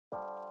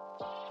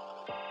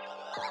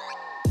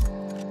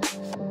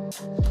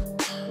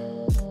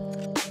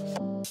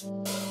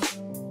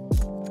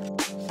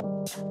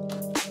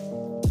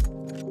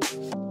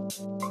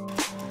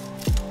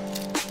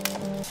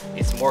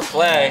More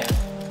clay.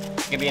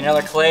 It's gonna be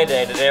another clay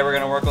day. Today we're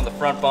gonna work on the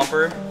front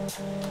bumper.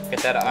 Get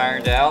that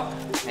ironed out.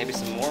 Maybe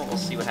some more, we'll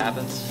see what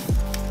happens.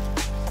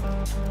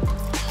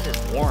 It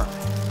is warm.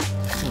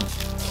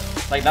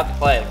 Like, not the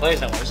clay. The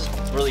clay's not warm, it's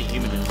just really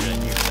humid in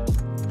here.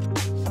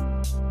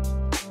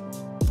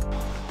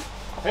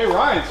 Hey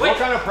Ryan, so what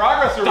kind of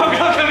progress are we making?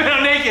 Don't come in,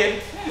 I'm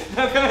naked.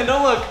 Don't come in,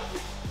 don't look.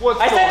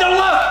 I said don't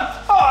look!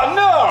 Oh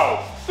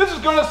no! This is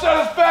gonna set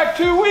us back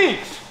 2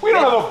 weeks. We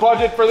don't have a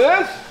budget for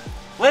this.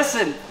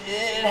 Listen,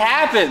 it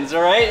happens,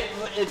 all right?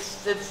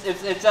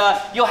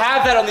 You'll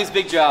have that on these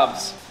big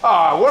jobs.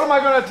 What am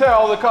I gonna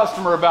tell the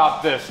customer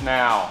about this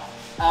now?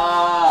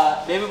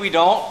 Maybe we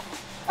don't.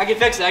 I can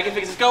fix it, I can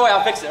fix it. Go away,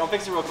 I'll fix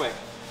it real quick.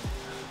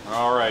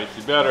 All right,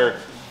 you better.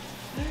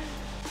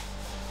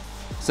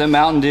 So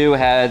Mountain Dew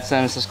had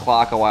sent us this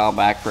clock a while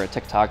back for a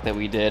TikTok that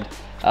we did.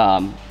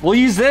 We'll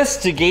use this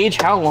to gauge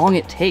how long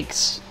it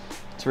takes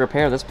to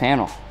repair this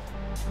panel.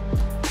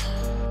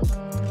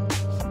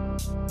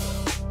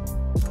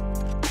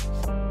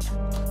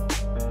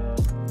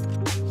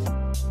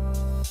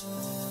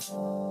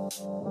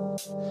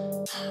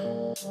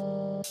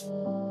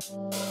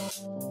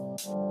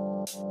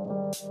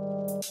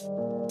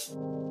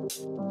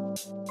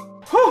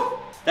 Whew!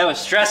 That was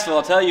stressful,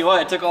 I'll tell you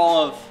what. It took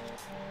all of,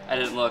 I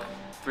didn't look,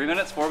 3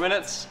 minutes, 4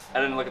 minutes? I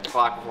didn't look at the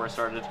clock before I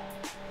started.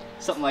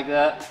 Something like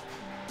that.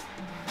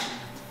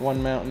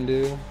 1 Mountain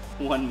Dew.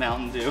 1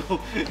 Mountain Dew.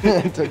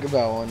 It took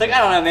about 1. It's like, I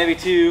don't know, maybe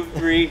 2,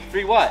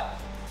 3 what?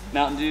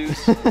 Mountain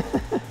Dews.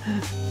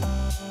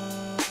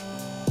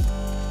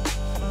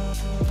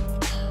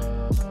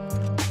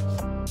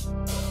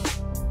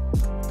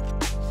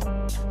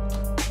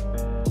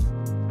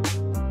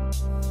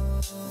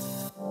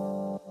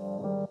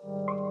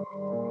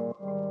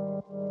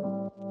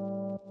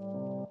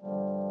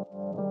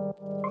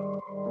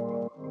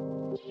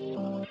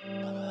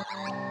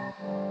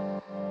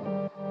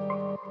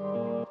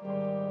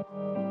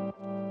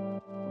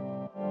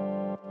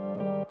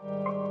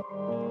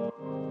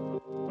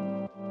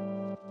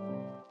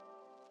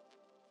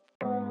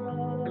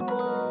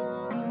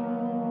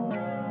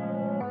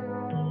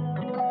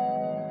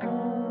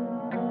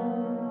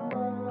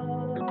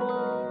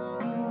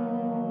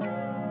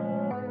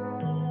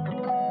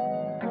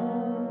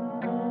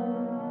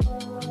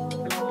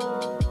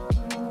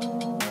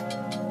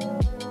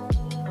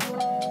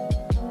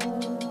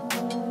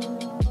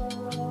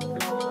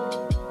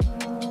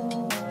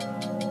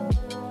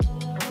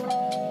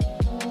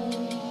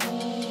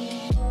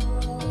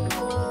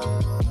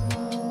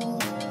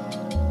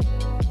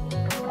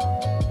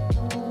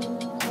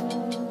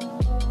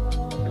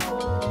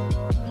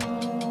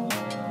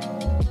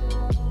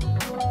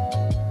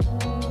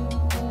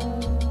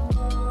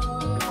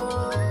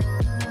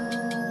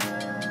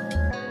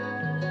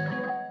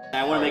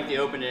 I want to make the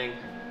opening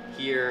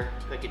here,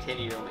 like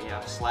continue, you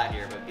have a slat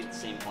here, but get the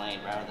same plane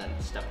rather than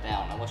step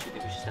down. Unless you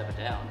think we should step it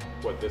down.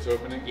 What, this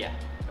opening? Yeah.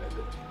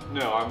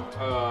 No, I'm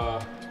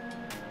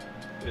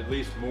at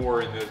least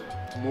more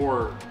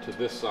to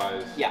this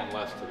size and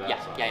less to that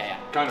size. Yeah.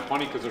 Kind of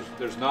funny because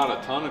there's not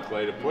a ton of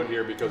clay to put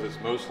here because it's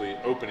mostly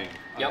opening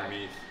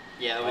underneath.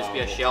 Yeah, it would just be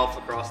a shelf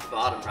across the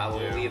bottom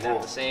probably. Yeah, leave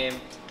that the same,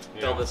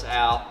 fill this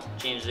out,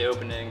 change the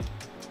opening,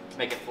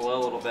 make it flow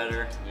a little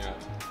better. Yeah.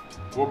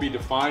 We'll be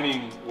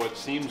defining what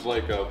seems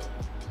like a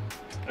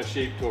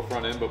shape to a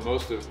front end, but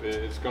most of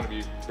it's going to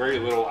be very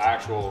little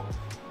actual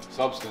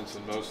substance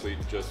and mostly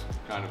just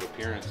kind of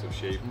appearance of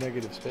shape.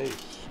 Negative space.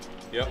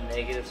 Yep. The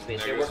negative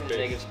space. You're working with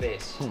negative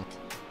space.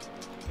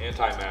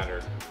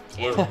 Antimatter.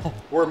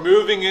 We're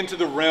moving into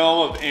the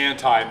realm of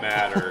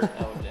antimatter.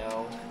 Oh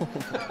no.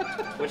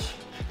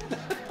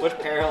 Which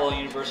parallel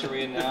universe are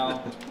we in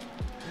now?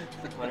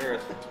 I wonder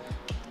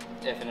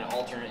if in an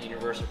alternate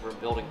universe if we're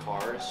building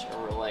cars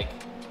or we're like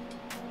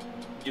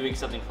doing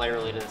something clay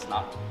related that's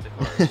not the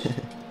cars.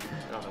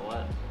 I don't know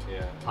what.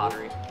 Yeah.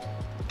 Pottery.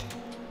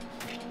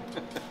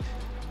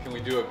 Can we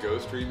do a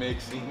ghost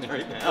remake scene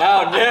right now?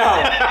 Oh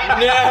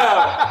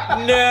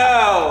no!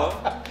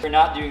 No! We're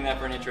not doing that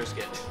for an intro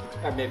skit.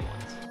 Or maybe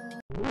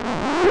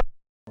once.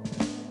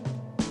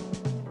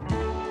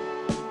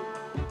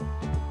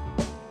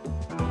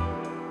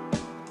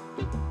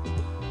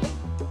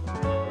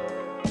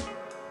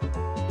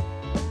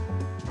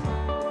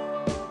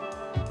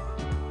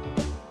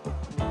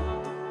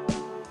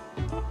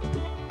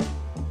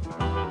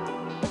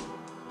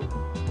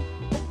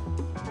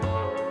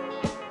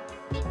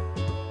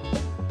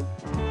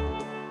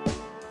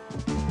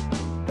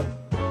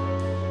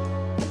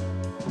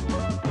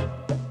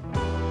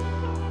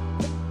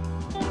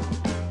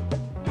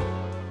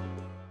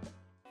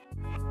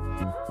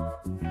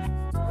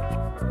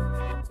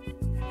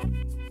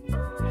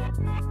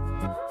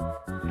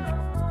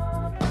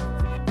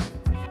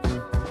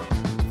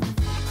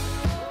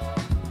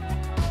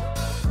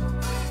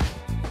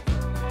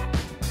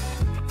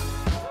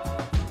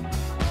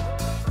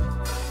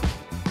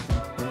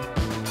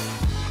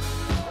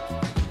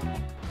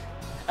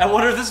 I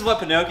wonder if this is what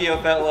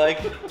Pinocchio felt like.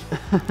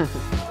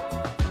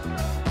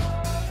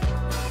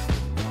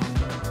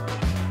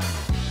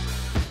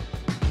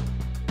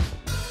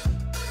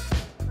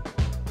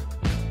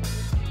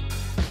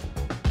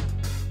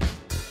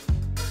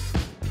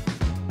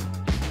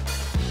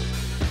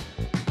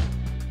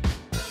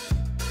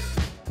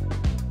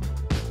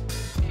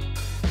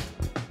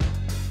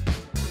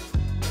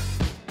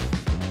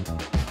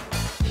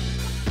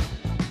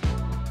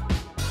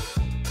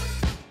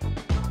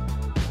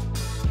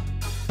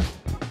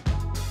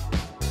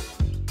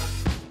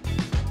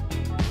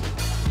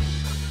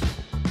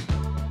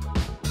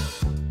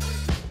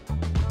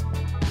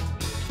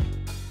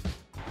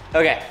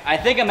 Okay, I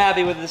think I'm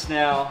happy with this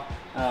now.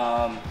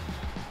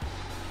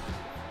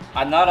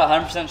 I'm not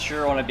 100%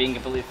 sure on it being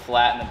completely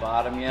flat in the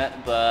bottom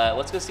yet, but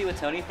let's go see what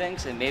Tony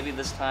thinks, and maybe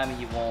this time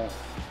he won't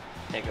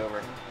take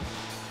over.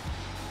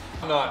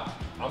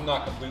 I'm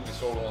not completely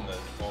sold on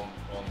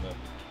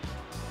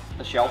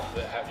The shelf?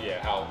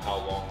 Yeah, how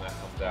long that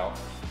comes out.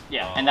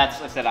 Yeah, and that's,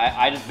 like I said,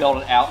 I just built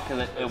it out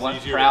because it went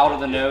proud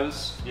of the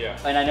nose. Yeah.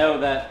 And I know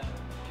that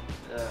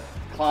the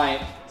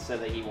client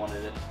said that he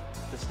wanted it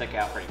to stick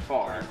out pretty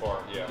far. Pretty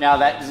far, yeah. Now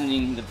that doesn't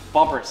mean the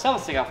bumper itself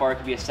will stick out far. It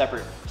could be a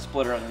separate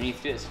splitter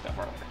underneath to stick out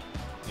far.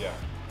 Yeah.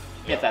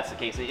 If that's the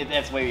case,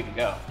 that's the way we can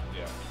go.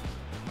 Yeah.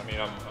 I mean,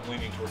 I'm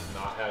leaning towards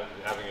not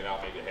having it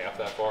out maybe half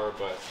that far,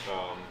 but.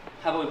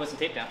 How about we put some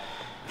tape down?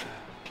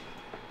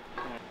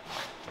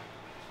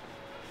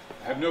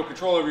 I have no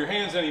control over your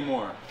hands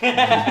anymore.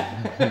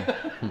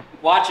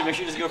 Watch it, make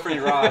sure you just go for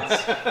your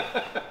rods.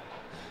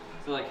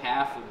 So like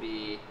half would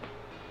be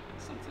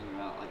something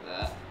about like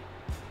that.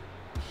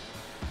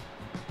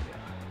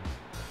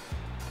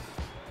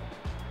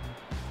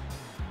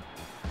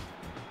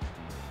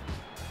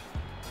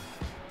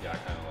 Yeah, I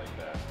kind of like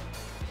that.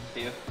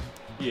 Do you?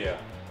 Yeah,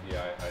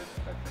 I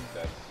think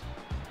that's.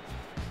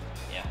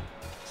 Yeah.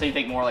 So you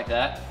think more like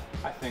that?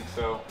 I think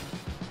so.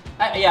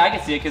 Yeah, I can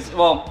see it because,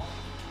 well,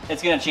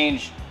 it's gonna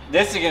change.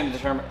 This is gonna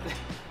determine.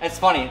 It's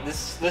funny.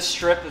 This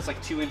strip that's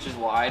like 2 inches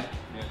wide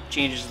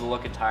changes the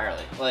look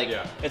entirely. Like,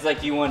 it's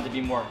like you want it to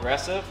be more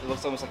aggressive. It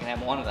looks almost like an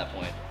M1 at that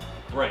point.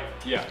 Right.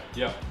 Yeah.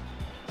 Yeah.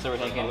 So we're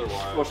thinking.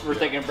 Otherwise, we're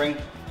thinking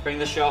bring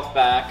the shelf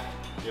back.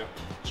 Yeah.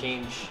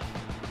 Change.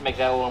 Make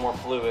that a little more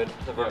fluid.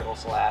 The vertical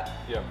slat.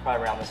 Yeah.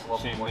 Probably around this a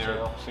little bit more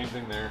too. Same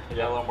thing there. Make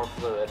that a little more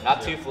fluid.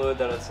 Not too fluid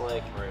that it's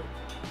like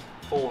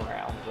fooling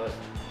around,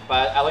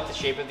 but I like the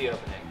shape of the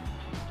opening.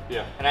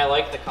 Yeah. And I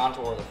like the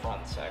contour of the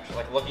fronts actually.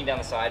 Like looking down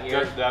the side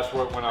here. That's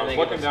what when I was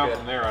looking down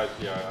from there, I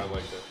liked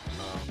it.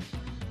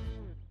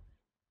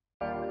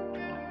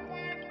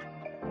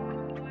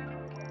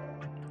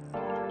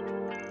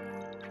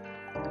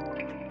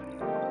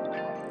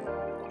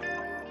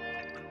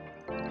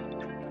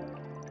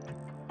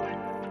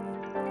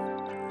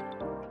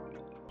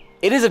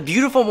 It is a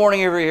beautiful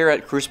morning over here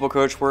at Crucible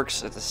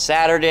Coachworks. It's a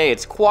Saturday,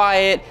 it's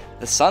quiet,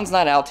 the sun's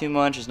not out too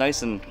much, it's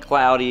nice and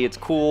cloudy, it's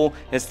cool.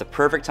 It's the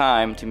perfect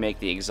time to make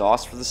the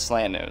exhaust for the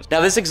Slantnose. Now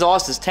this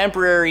exhaust is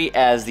temporary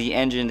as the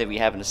engine that we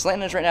have in the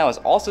Slantnose right now is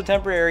also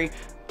temporary,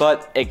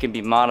 but it can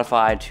be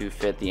modified to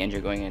fit the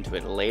engine going into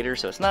it later,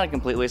 so it's not a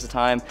complete waste of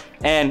time.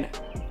 And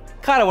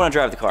kind of want to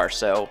drive the car,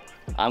 so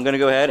I'm gonna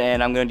go ahead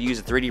and I'm going to use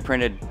the 3D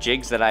printed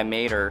jigs that I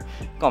made, or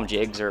call them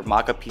jigs or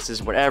mock-up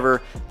pieces,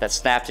 whatever, that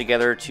snap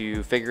together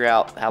to figure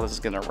out how this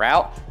is gonna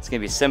route. It's gonna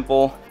be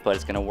simple, but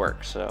it's gonna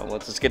work. So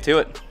let's just get to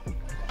it.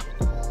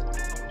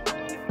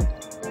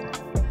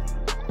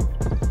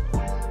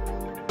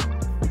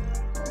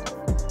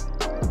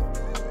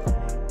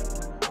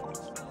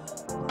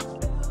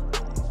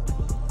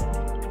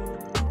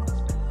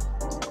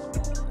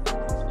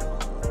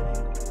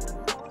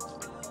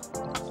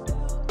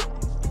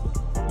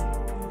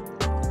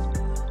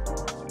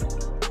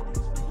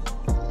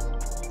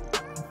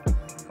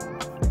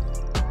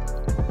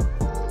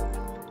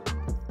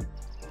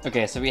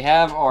 Okay, so we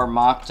have our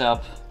mocked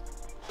up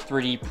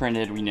 3D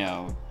printed,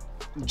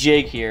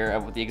 jig here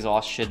of what the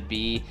exhaust should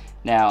be.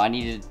 Now I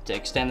needed to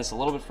extend this a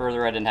little bit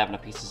further. I didn't have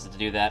enough pieces to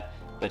do that,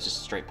 but it's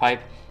just a straight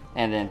pipe.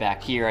 And then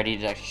back here, I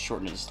needed to actually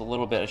shorten it just a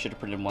little bit. I should have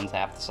printed one's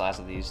half the size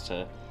of these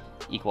to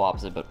equal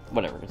opposite, but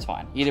whatever, it's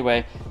fine. Either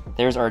way,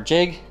 there's our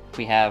jig.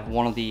 We have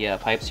one of the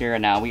pipes here.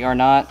 Now we are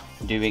not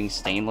doing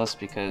stainless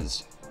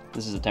because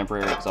this is a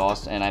temporary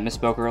exhaust, and I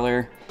misspoke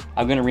earlier.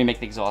 I'm gonna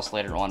remake the exhaust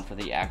later on for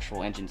the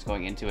actual engines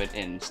going into it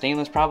in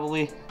stainless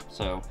probably,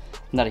 so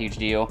not a huge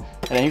deal.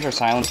 And then here's our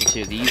silencer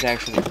too. These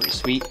actually are pretty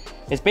sweet.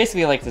 It's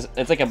basically like this,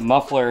 it's like a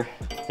muffler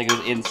that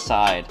goes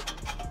inside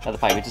of the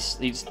pipe.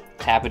 You just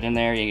tap it in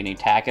there, you can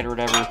tack it or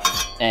whatever,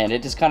 and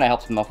it just kind of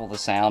helps muffle the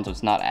sound so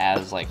it's not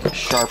as like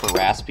sharp or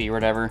raspy or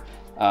whatever.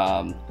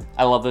 I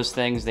love those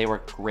things, they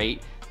work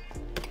great.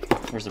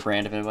 Here's the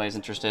brand if anybody's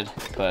interested,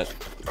 but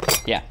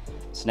yeah.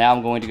 So now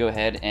I'm going to go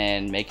ahead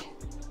and make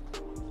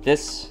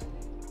this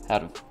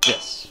out of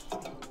this.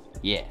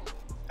 Yeah.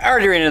 I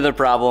already ran into the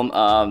problem.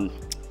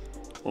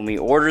 When we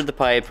ordered the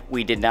pipe,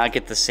 we did not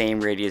get the same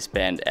radius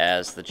bend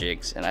as the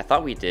jigs, and I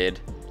thought we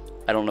did.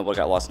 I don't know what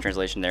got lost in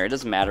translation there. It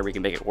doesn't matter, we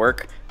can make it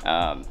work.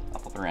 I'll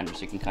flip it around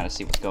so you can kind of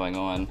see what's going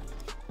on.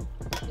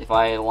 If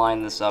I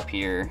line this up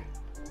here,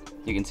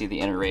 you can see the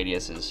inner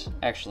radius is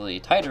actually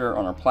tighter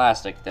on our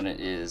plastic than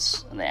it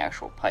is on the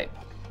actual pipe.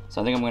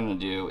 So I think I'm going to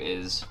do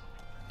is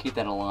keep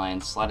that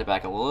aligned, slide it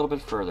back a little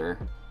bit further,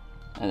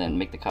 and then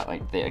make the cut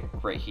like that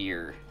right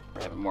here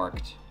where I have it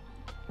marked.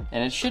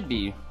 And it should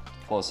be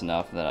close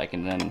enough that I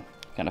can then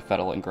kind of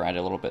fettle and grind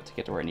it a little bit to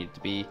get to where I need it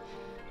to be.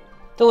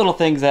 The little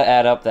things that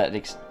add up that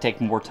take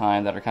more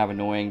time that are kind of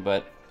annoying,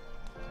 but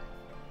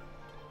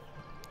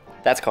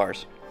that's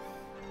cars.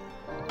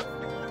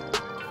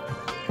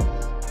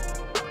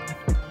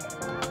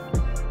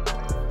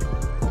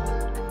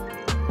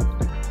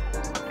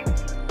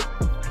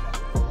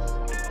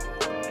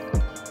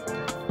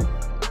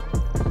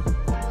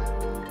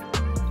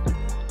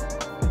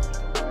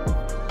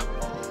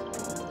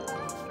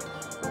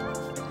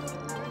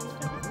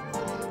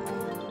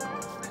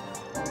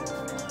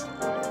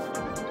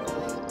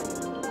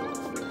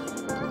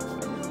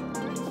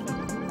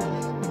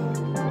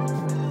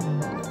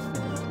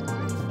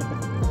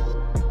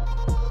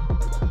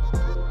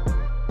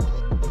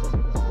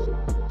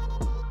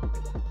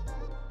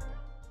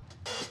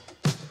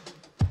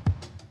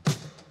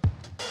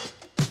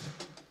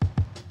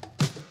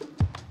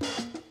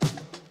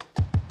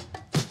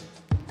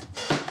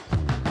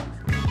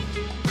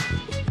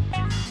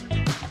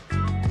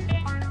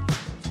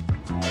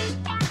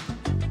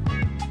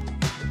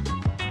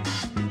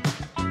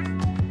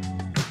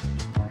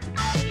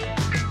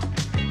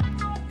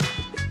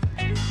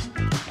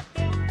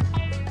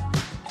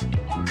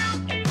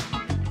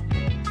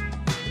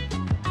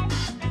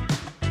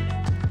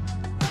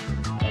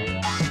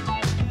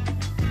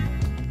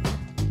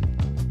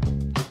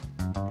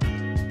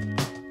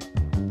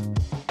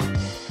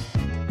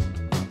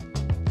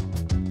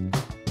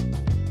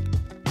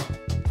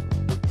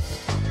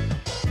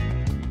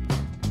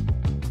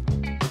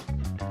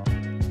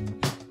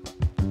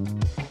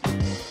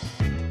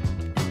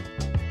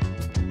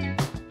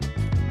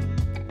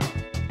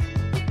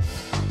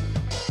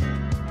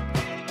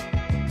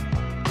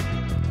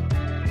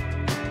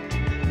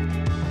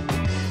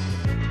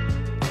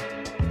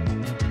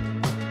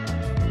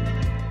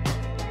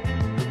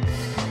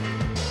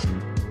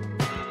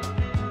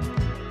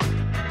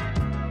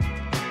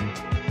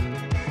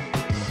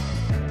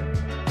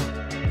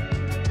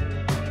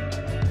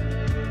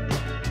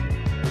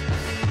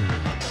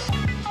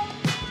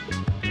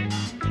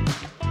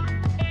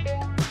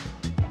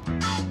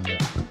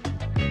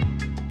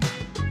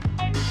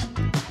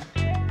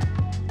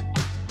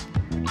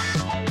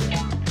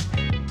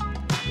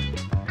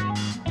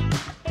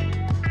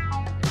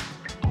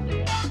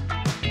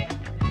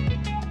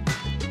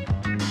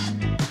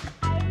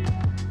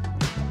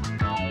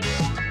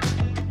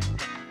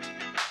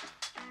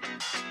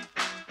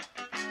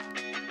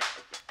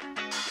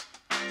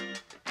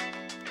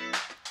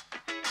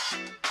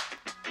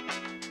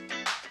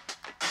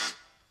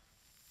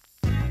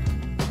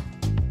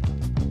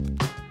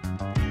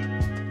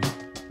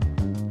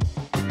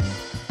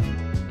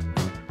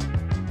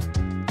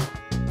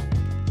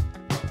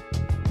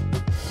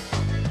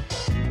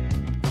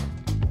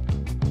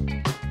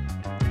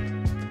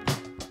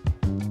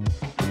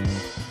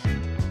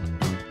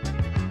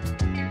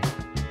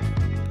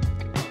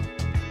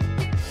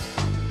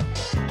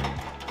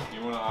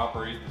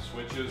 operate the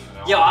switches.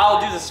 And Yo, I'll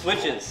do the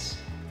switches.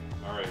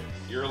 All right,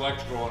 you're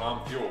electrical and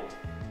I'm fuel.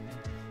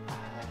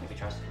 I think we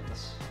trust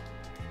this.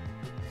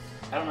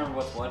 I don't remember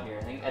what's what here.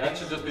 I think That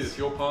should just be the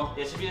fuel pump.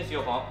 It should be the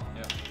fuel pump.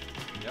 Yeah.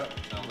 Yep.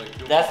 Sounds like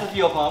fuel. That's the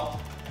fuel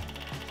pump.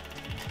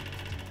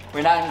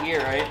 We're not in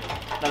gear, right?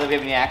 Not that we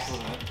have any axles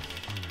in it.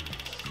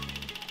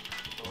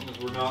 As long as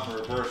we're not in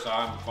reverse,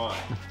 I'm fine.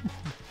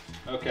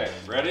 Okay,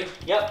 ready?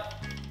 Yep.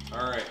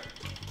 All right.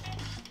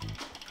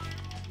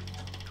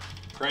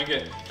 Crank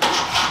it.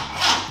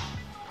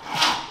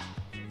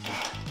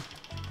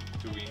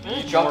 Do we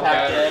need Jump more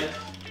pack battery? dead.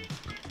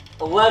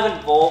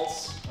 11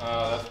 volts.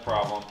 That's a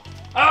problem.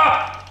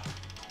 Ah!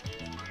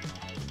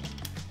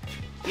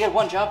 You had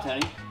one job,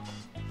 Tony.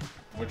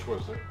 Which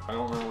was it? I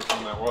don't remember which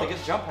one that To was. get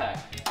the jump pack.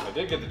 I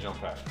did get the jump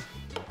pack.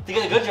 To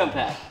get a good jump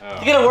pack. Oh.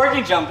 To get a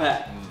working jump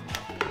pack.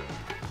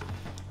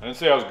 I didn't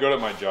say I was good at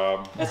my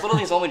job. That's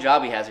literally his only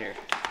job he has here.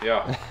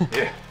 Yeah.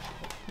 Yeah.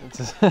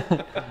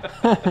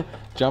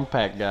 Jump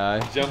pack guy.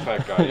 Jump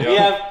pack guy.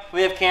 Yeah.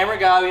 We have camera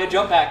guy, we have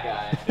jump pack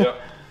guy.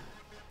 Yep.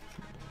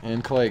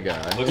 And clay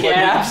guy. Looks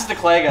Yeah, I'm just the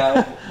clay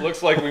guy.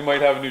 Looks like we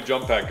might have a new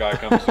jump pack guy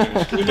come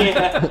soon.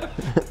 Yeah.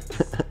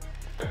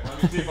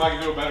 Let me see if I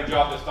can do a better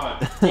job this time.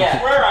 Yeah. I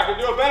swear I can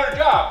do a better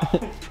job.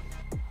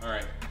 All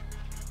right.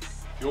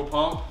 Fuel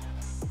pump.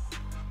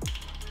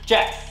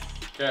 Check.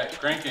 Okay,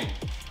 cranking.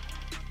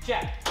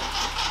 Check.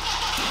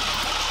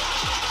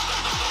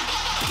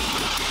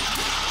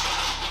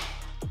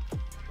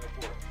 Go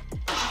for it.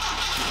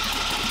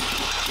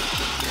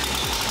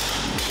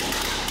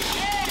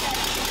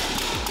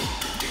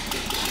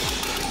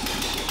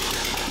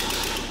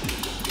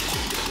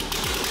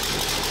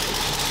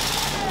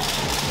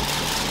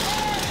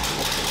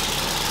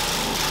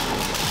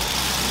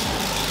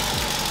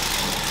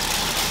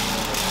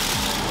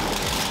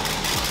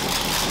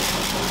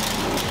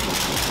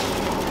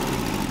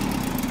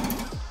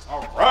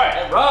 All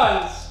right. It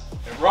runs.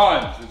 It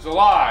runs. It's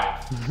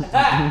alive.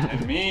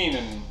 And mean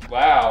and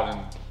loud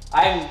and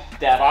I'm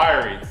deaf.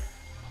 fiery.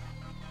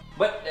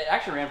 But it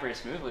actually ran pretty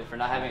smoothly for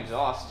not having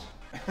exhaust.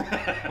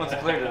 Once it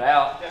cleared it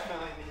out.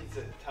 Definitely needs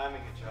a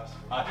timing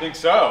adjustment. I think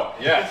so.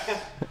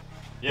 Yes.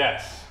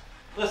 Yes.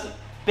 Listen,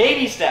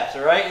 baby steps,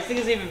 all right? This thing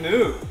doesn't even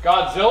move.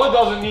 Godzilla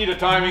doesn't need a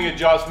timing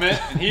adjustment,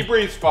 and he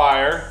breathes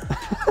fire.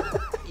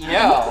 You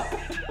know.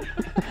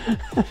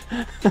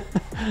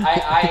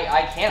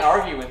 I can't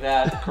argue with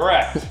that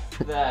Correct.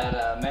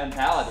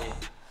 mentality.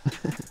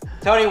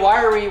 Tony,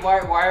 why are we? Why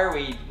are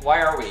we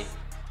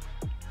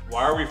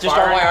Just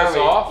firing why are this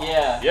we? off?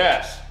 Yeah.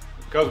 Yes,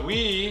 because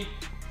we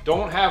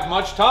don't have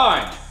much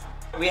time.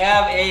 We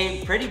have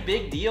a pretty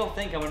big deal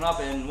thing coming up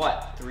in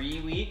what,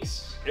 3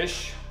 weeks?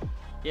 Ish.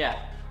 Yeah.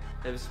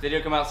 This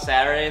video come out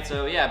Saturday,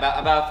 so yeah,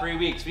 about 3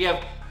 weeks. We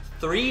have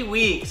 3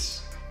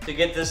 weeks to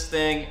get this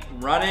thing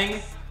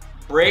running,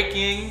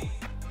 braking,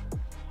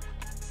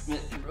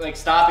 like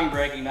stopping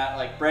braking, not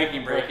like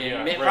braking.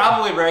 Yeah,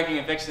 Probably braking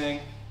and fixing.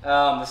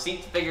 The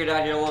seat figured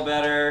out here a little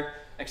better.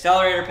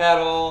 Accelerator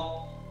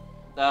pedal.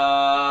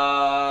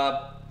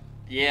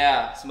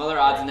 Yeah, some other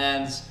odds and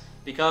ends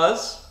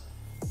because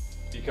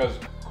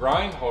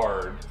Grind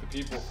Hard, the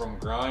people from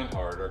Grind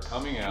Hard are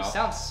coming you out.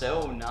 sound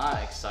so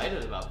not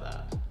excited about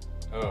that.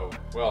 Oh,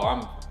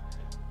 well,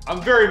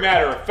 I'm very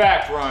matter of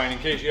fact, Ryan, in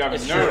case you haven't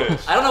It's true.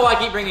 noticed. I don't know why I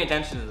keep bringing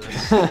attention to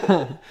this.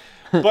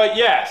 But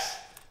yes,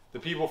 the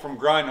people from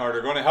Grind Hard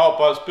are going to help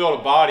us build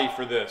a body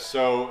for this,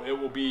 so it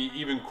will be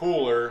even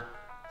cooler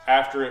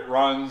after it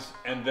runs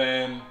and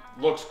then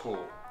looks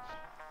cool.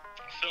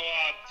 So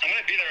I'm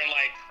gonna be there in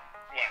like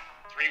what,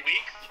 3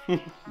 weeks?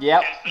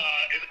 Yep. Is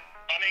it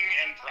running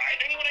and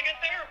driving when I get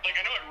there? Like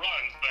I know it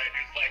runs, but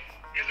it's like,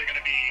 is it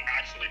gonna be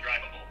actually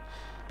drivable?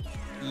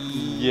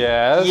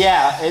 Yes.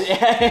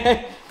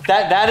 Yeah,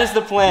 that is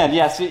the plan.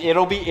 Yes,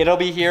 it'll be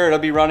here, it'll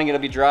be running, it'll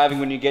be driving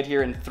when you get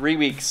here in 3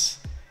 weeks.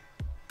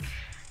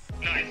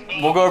 Nice.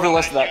 We'll go over the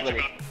list of that huge later.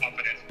 amount of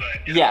confidence,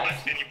 but Yeah. I've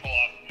seen you pull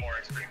off more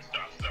extreme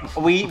stuff.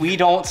 So We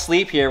don't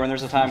sleep here when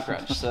there's a time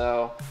crunch,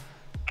 so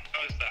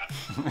how is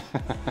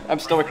that? I'm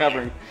still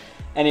recovering.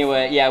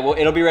 Anyway, yeah, well,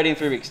 it'll be ready in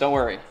 3 weeks. Don't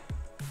worry.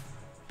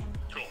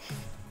 Cool.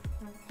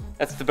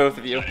 That's to both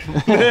of you.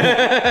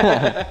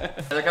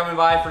 They're coming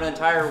by for an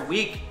entire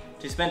week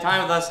to spend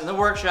time with us in the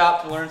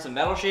workshop to learn some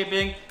metal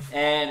shaping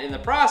and in the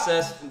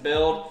process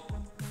build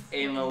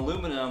an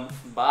aluminum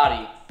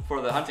body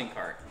for the hunting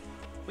cart.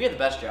 We had the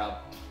best job.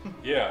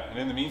 Yeah, and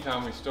in the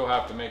meantime, we still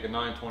have to make a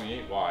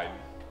 928 wide,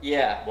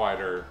 Yeah,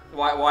 wider.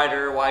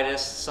 wider,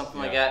 widest, something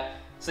like Yeah. that.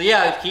 So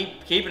yeah,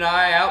 keep an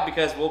eye out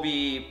because we'll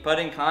be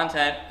putting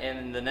content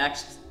in the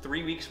next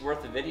 3 weeks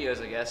worth of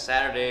videos, I guess,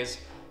 Saturdays,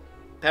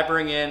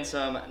 peppering in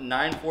some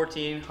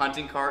 914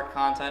 hunting cart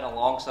content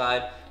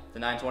alongside the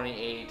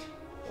 928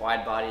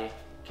 wide body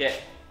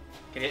kit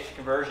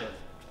conversion.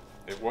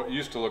 It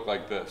used to look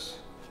like this,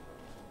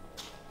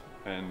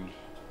 and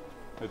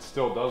it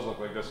still does look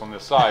like this on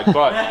this side,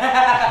 but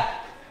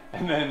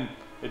and then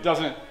it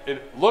doesn't.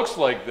 It looks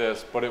like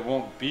this, but it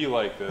won't be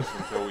like this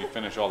until we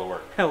finish all the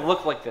work.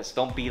 Look like this,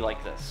 don't be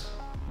like this.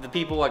 The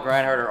people at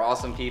Grindhard are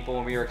awesome people,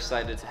 and we are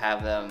excited to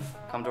have them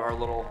come to our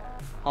little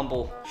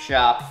humble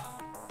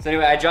shop. So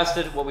anyway, I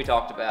adjusted what we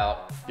talked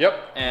about.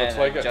 Yep, And looks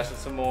like I adjusted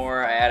some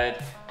more. I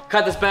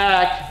cut this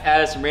back,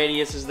 added some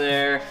radiuses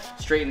there,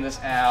 straightened this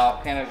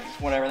out, kind of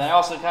whatever. Then I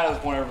also kind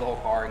of went over the whole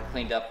car and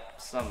cleaned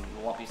up some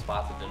lumpy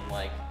spots I didn't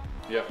like.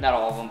 Yep. Not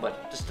all of them,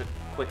 but just a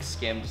quick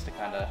skim just to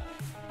kind of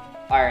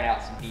iron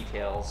out some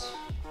details.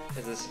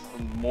 Is this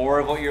more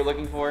of what you're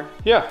looking for?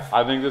 Yeah,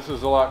 I think this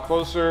is a lot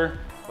closer.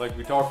 Like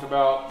we talked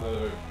about,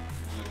 the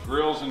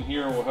grills in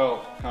here will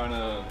help kind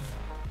of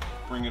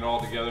bring it all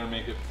together,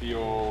 make it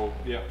feel,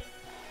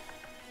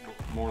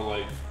 more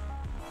like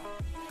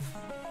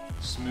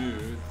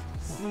smooth.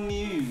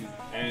 Smooth.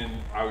 And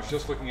I was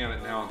just looking at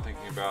it now and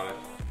thinking about it.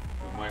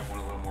 We might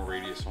want a little more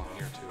radius on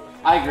here too.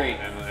 I agree.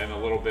 And a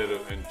little bit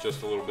of, and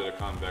just a little bit of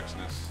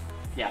convexness.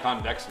 Yeah.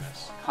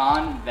 Convexness.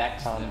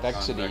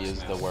 Convexity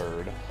is the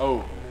word.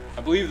 Oh,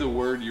 I believe the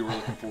word you were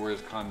looking for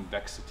is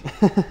convexity.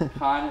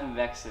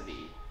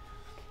 Convexity.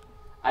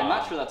 I'm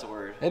not sure that's a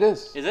word. It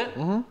is. Is it?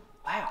 Mm-hmm.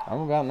 Wow.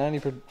 I'm about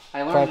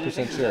I learned a new 95%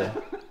 thing sure. today.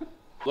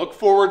 Look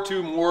forward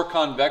to more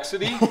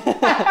convexity.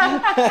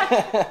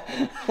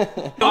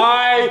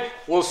 I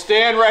will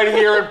stand right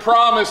here and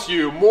promise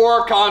you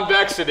more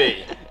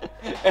convexity.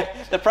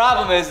 The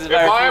problem is If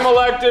I am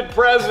elected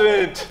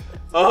president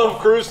of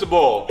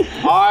Crucible,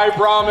 I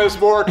promise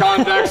more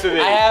convexity.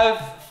 I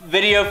have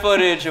video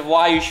footage of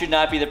why you should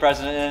not be the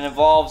president, and it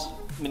involves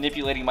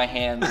manipulating my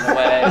hands in a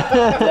way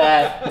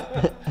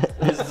that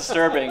is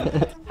disturbing.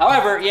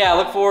 However, yeah,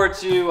 look forward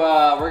to,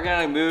 we're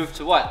gonna move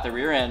to what? The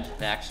rear end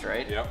next,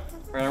 right? Yep.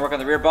 We're gonna work on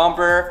the rear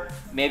bumper,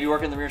 maybe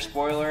work on the rear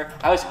spoiler.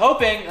 I was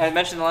hoping, I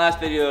mentioned in the last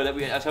video that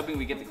I was hoping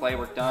we'd get the clay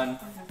work done.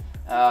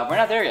 We're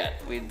not there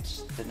yet. We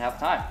just didn't have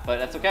time, but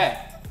that's okay.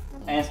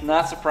 And it's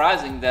not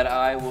surprising that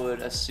I would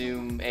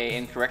assume a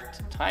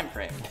incorrect time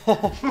frame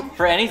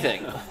for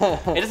anything.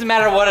 It doesn't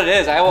matter what it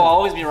is. I will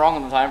always be wrong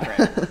on the time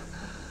frame.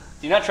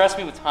 Do not trust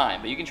me with time,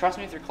 but you can trust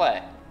me with your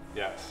clay.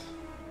 Yes.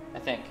 I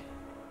think.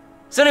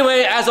 So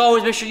anyway, as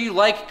always, make sure you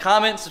like,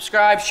 comment,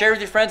 subscribe, share with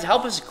your friends.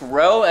 Help us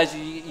grow. As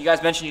you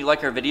guys mentioned, you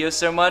like our videos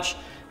so much.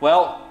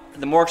 Well,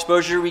 the more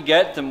exposure we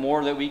get, the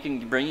more that we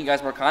can bring you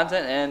guys more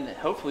content, and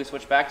hopefully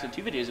switch back to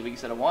 2 videos a week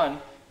instead of 1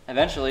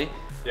 eventually,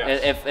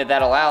 Yes. if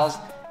that allows.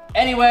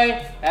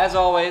 Anyway, as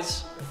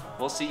always,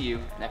 we'll see you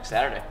next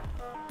Saturday.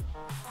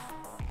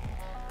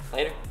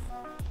 Later.